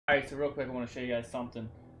Alright, so real quick I want to show you guys something.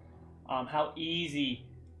 How easy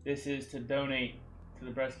this is to donate to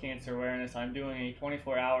the breast cancer awareness. I'm doing a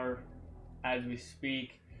 24-hour as we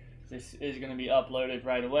speak. This is going to be uploaded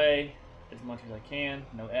right away as much as I can.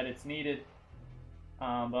 No edits needed. But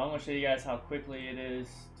I'm going to show you guys how quickly it is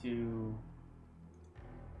to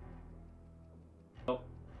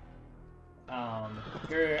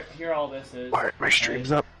here all this is. Alright, my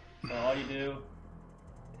stream's up. So all you do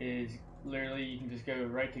is literally you can just go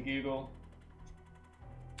right to Google,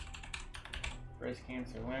 breast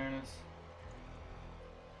cancer awareness.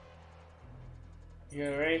 You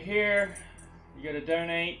go right here, you go to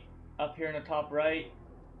donate, up here in the top right,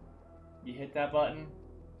 you hit that button,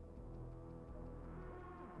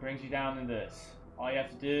 brings you down to this. All you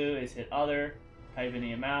have to do is hit other, type in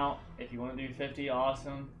the amount. If you want to do 50,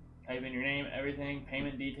 awesome. Type in your name, everything,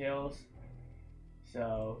 payment details.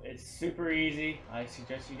 So it's super easy. I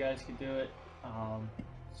suggest you guys could do it.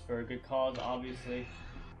 It's for a good cause, obviously.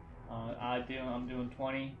 I'm doing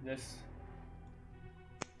 20 this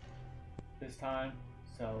time,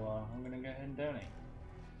 so I'm gonna go ahead and donate.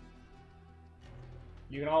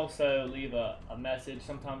 You can also leave a message.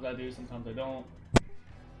 Sometimes I do, sometimes I don't.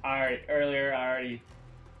 Earlier I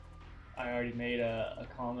already made a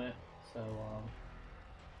comment, so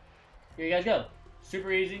here you guys go.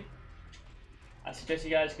 Super easy. I suggest you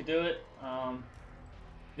guys could do it. You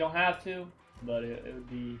don't have to, but it'd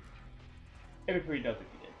be pretty dope if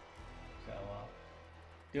you did. So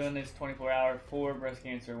doing this 24-hour for breast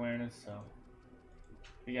cancer awareness. So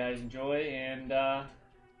if you guys enjoy, and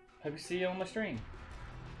hope to see you on my stream.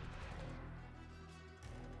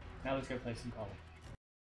 Now let's go play some Cowboy.